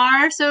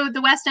are, so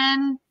the West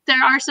End,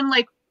 there are some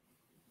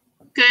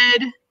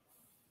good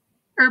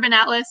urban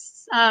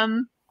atlas.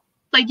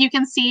 You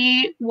can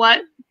see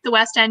what the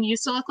West End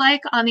used to look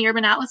like on the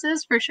urban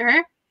atlases for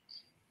sure.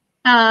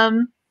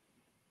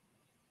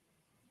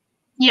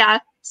 Yeah,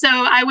 so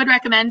I would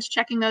recommend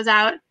checking those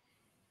out.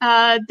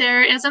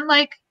 There isn't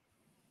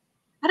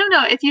I don't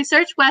know, if you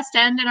search West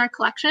End in our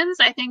collections,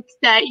 I think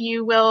that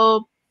you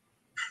will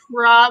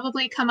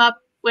probably come up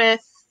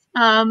with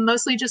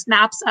mostly just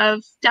maps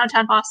of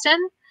downtown Boston.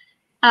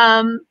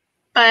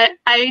 But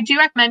I do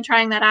recommend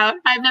trying that out.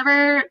 I've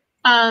never,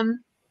 I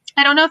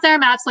don't know if there are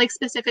maps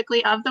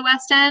specifically of the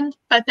West End,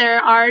 but there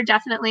are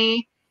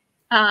definitely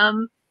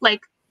urban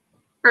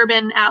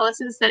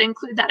atlases that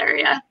include that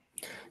area.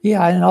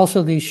 Yeah, and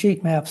also these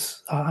sheet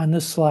maps on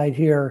this slide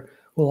here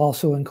will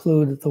also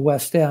include the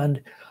West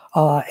End.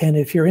 And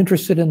if you're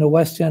interested in the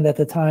West End at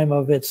the time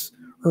of its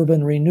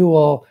urban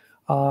renewal,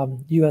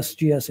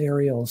 USGS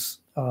aerials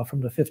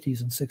from the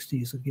 50s and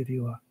 60s will give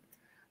you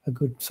a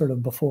good sort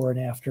of before and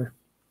after.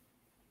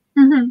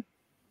 Mm-hmm.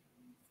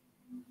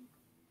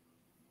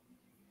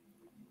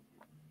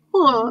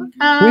 Cool.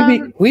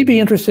 We'd be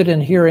interested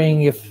in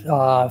hearing if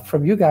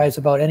from you guys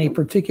about any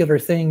particular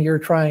thing you're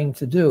trying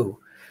to do,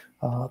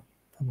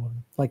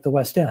 like the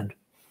West End.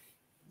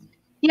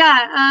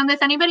 Yeah,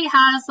 if anybody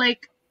has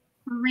like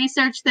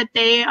research that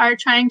they are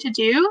trying to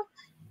do,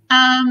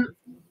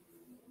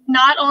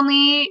 not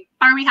only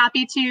are we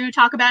happy to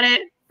talk about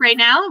it right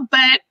now,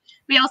 but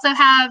we also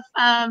have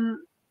a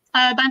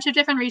bunch of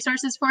different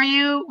resources for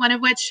you, one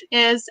of which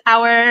is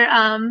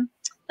our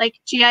like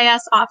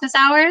GIS office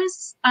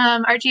hours.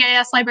 Our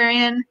GIS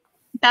librarian,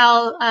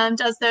 Belle,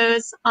 does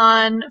those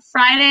on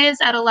Fridays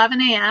at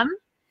 11 a.m.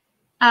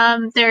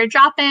 They're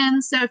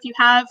drop-ins, so if you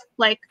have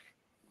like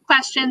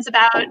questions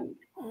about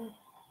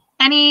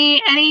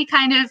any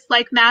kind of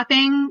like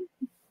mapping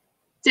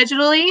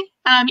digitally,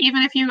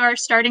 even if you are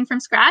starting from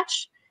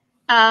scratch,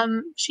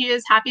 she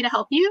is happy to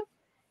help you.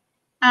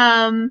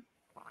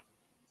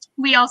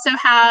 We also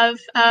have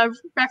a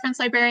reference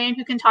librarian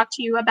who can talk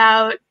to you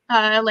about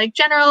like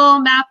general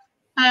map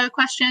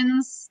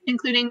questions,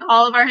 including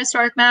all of our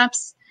historic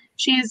maps.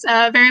 She's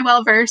very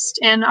well versed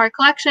in our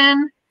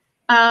collection,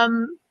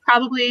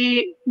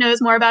 probably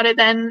knows more about it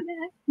than,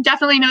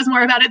 definitely knows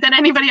more about it than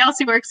anybody else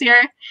who works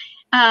here.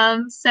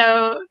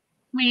 So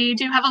we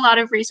do have a lot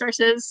of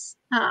resources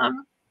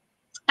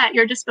at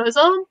your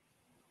disposal.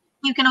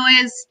 You can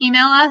always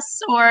email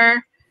us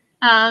or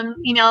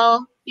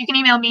you can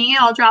email me.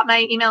 I'll drop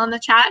my email in the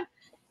chat.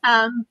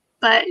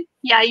 But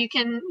yeah, you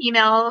can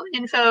email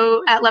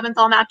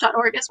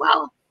info@leventhalmap.org as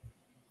well.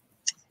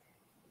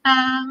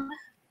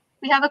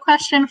 We have a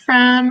question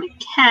from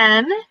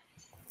Ken.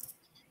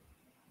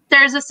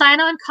 There's a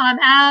sign on Com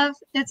Ave.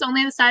 It's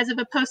only the size of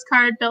a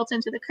postcard built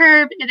into the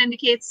curb. It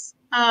indicates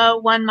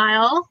 1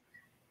 mile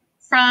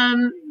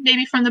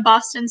maybe from the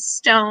Boston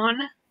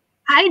Stone.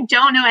 I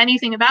don't know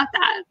anything about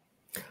that.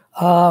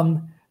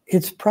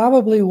 It's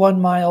probably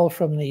 1 mile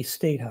from the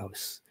State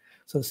House.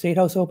 So the State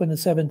House opened in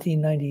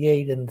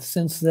 1798, and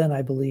since then,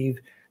 I believe,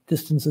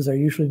 distances are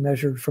usually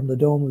measured from the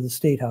dome of the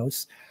State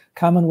House.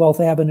 Commonwealth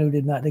Avenue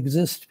did not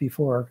exist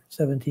before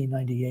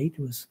 1798.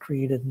 It was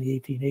created in the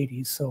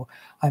 1880s, so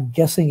I'm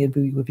guessing it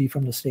would be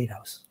from the State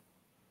House.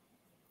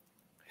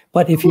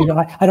 But if you,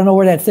 I don't know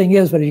where that thing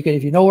is, but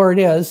if you know where it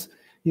is,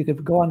 you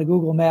could go on to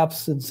Google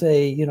Maps and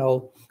say, you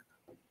know,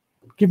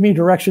 give me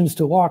directions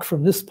to walk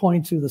from this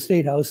point to the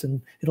State House,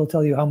 and it'll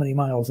tell you how many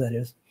miles that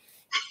is.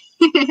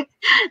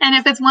 And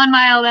if it's 1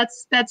 mile,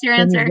 that's your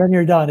answer. Then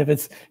you're done. If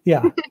it's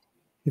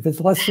if it's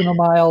less than a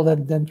mile,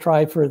 then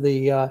try for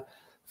the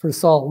for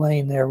Salt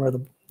Lane there where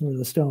the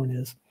stone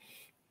is.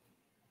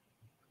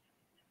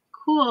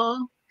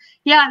 Cool.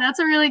 Yeah, that's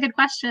a really good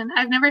question.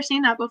 I've never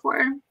seen that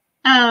before.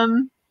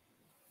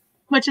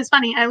 Which is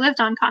funny. I lived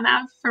on Com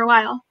Ave for a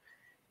while.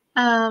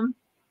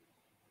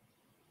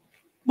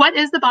 What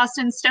is the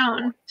Boston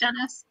Stone,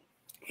 Dennis?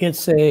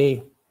 It's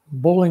a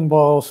bowling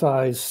ball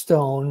sized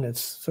stone.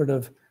 It's sort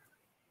of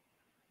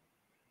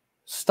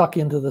stuck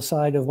into the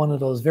side of one of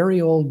those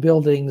very old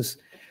buildings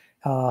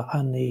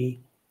on the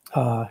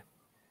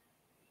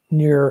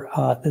near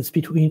that's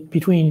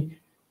between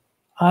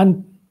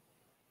on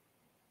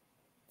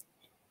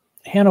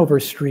Hanover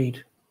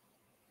Street,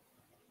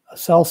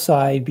 south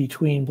side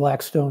between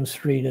Blackstone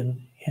Street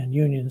and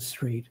Union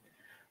Street.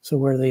 So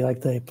where they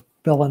like the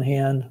Bell in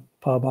Hand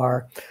pub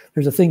are.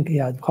 There's a thing,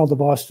 called the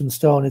Boston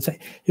Stone. It's a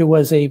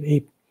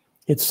paintball.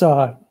 It's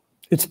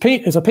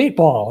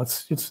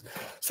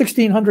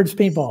 1600s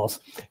paintballs.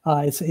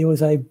 It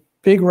was a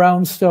big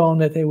round stone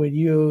that they would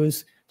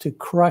use to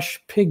crush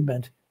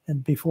pigment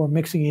and before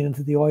mixing it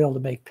into the oil to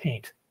make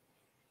paint.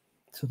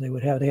 So they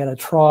had a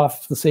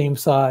trough the same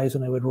size,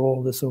 and they would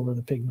roll this over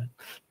the pigment.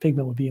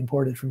 Pigment would be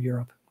imported from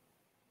Europe.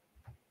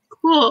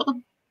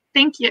 Cool.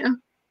 Thank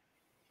you.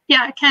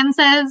 Yeah, Ken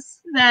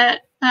says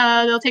that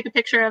they'll take a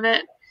picture of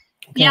it.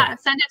 Okay. Yeah,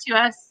 send it to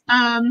us.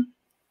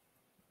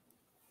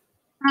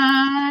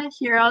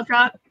 Here, I'll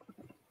drop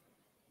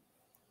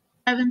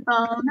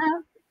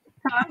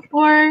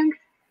leventhalmap.org.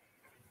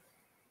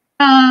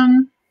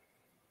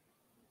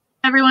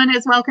 Everyone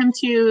is welcome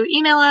to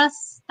email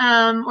us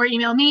or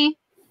email me.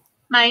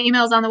 My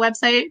email is on the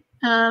website.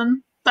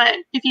 But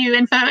if you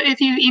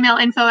email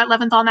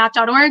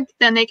info@leventhalmap.org,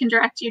 then they can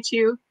direct you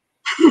to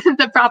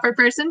the proper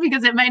person,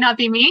 because it might not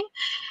be me.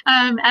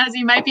 As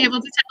you might be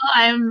able to tell,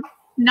 I'm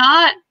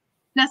not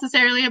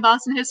necessarily a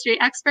Boston history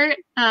expert,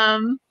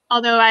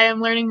 although I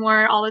am learning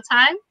more all the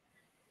time.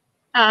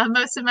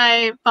 Most of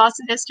my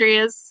Boston history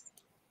is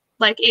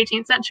like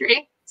 18th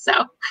century,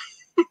 so.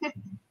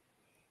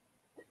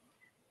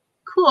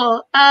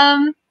 Cool.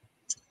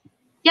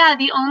 Yeah,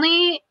 the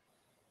only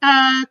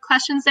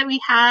questions that we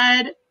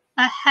had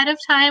ahead of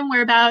time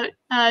were about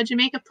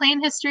Jamaica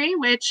Plain history,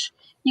 which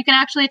you can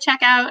actually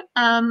check out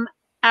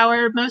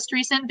our most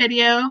recent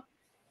video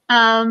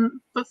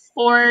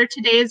before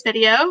today's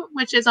video,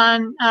 which is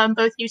on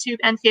both YouTube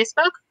and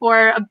Facebook,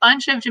 for a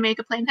bunch of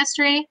Jamaica Plain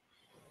history.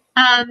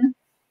 The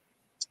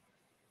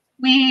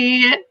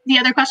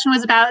other question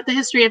was about the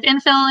history of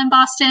infill in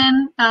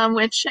Boston,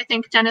 which I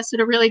think Dennis did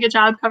a really good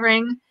job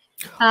covering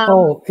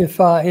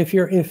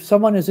If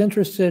someone is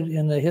interested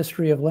in the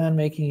history of land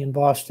making in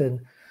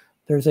Boston,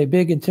 there's a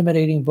big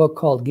intimidating book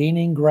called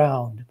Gaining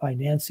Ground by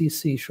Nancy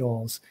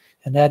Seasholes,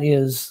 and that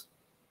is,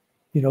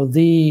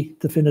 the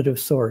definitive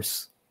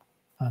source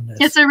on this.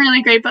 It's a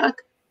really great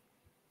book,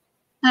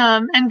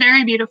 and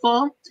very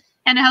beautiful,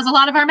 and it has a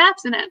lot of our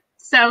maps in it.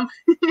 So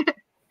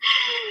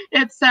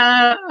it's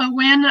a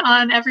win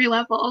on every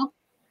level.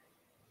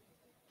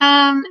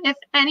 If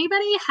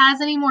anybody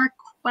has any more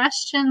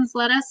questions,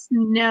 let us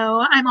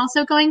know. I'm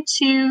also going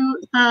to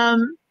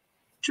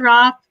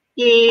drop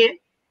a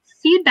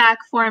feedback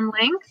form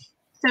link.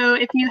 So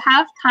if you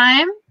have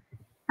time,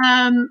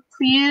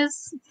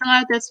 please fill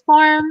out this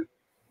form.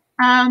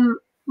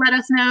 Let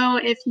us know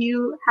if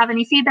you have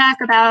any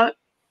feedback about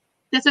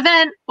this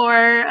event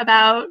or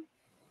about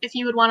if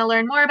you would want to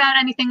learn more about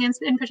anything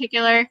in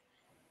particular.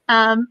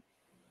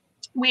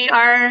 We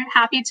are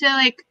happy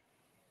to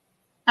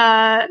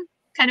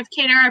kind of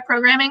cater our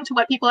programming to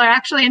what people are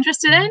actually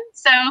interested in.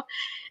 So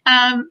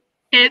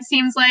it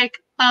seems like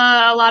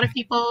a lot of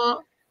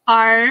people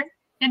are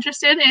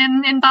interested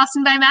in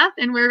Boston by Map,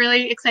 and we're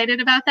really excited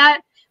about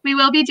that. We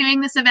will be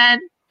doing this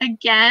event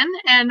again,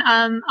 and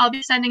I'll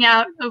be sending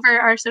out over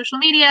our social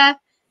media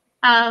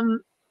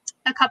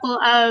a couple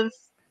of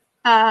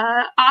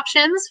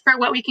options for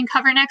what we can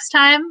cover next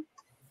time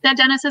that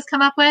Dennis has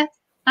come up with.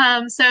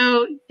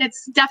 So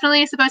it's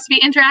definitely supposed to be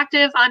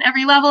interactive on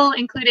every level,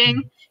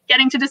 including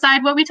getting to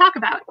decide what we talk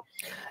about.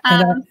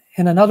 And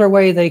another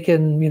way they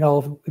can,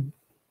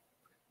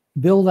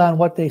 build on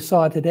what they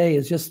saw today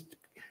is just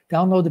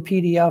download the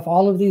PDF.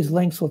 All of these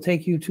links will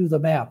take you to the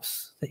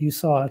maps that you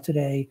saw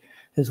today,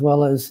 as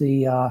well as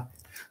the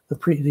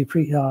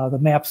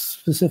maps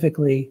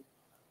specifically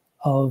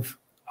of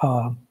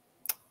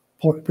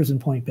Prison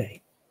Point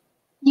Bay.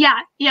 Yeah.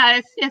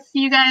 If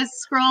you guys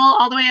scroll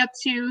all the way up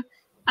to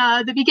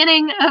the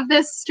beginning of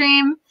this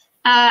stream,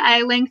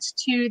 I linked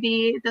to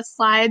the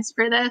slides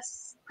for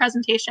this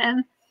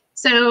presentation.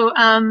 So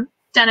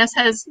Dennis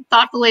has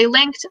thoughtfully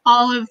linked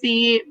all of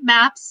the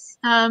maps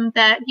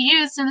that he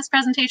used in this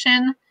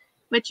presentation,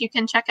 which you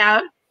can check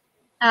out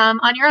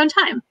on your own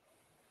time.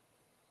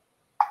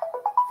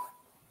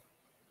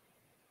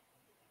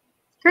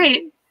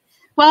 Great.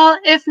 Well,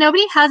 if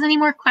nobody has any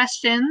more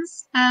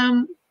questions,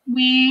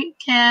 we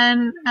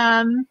can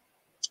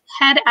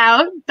head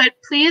out, but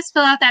please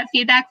fill out that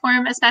feedback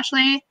form,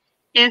 especially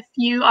if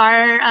you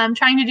are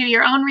trying to do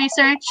your own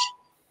research.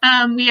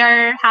 We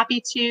are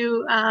happy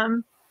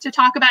to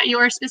talk about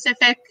your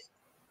specific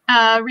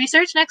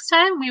research next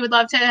time. We would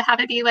love to have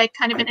it be like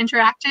kind of an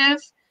interactive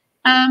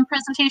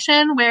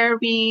presentation where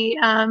we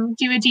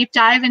do a deep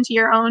dive into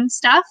your own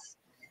stuff.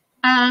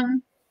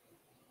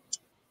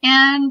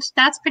 And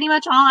that's pretty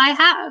much all I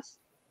have.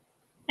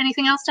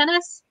 Anything else,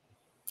 Dennis?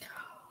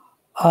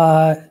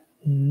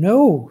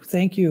 No,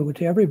 thank you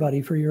to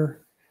everybody for your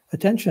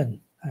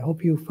attention. I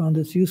hope you found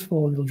this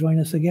useful and you'll join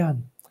us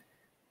again.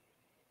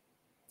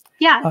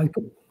 Yeah.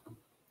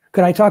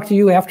 Could I talk to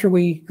you after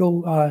we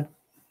go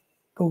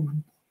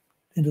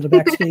into the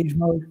backstage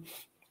mode?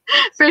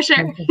 For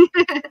sure.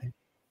 Okay.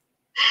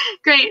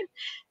 Great.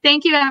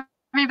 Thank you,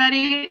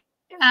 everybody.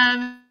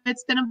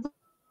 It's been a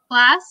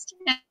blast,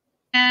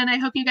 and I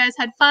hope you guys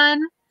had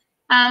fun.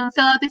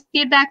 Fill out the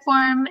feedback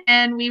form,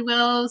 and we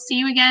will see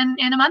you again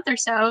in a month or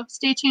so.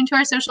 Stay tuned to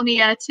our social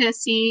media to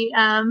see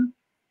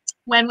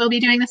when we'll be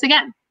doing this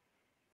again.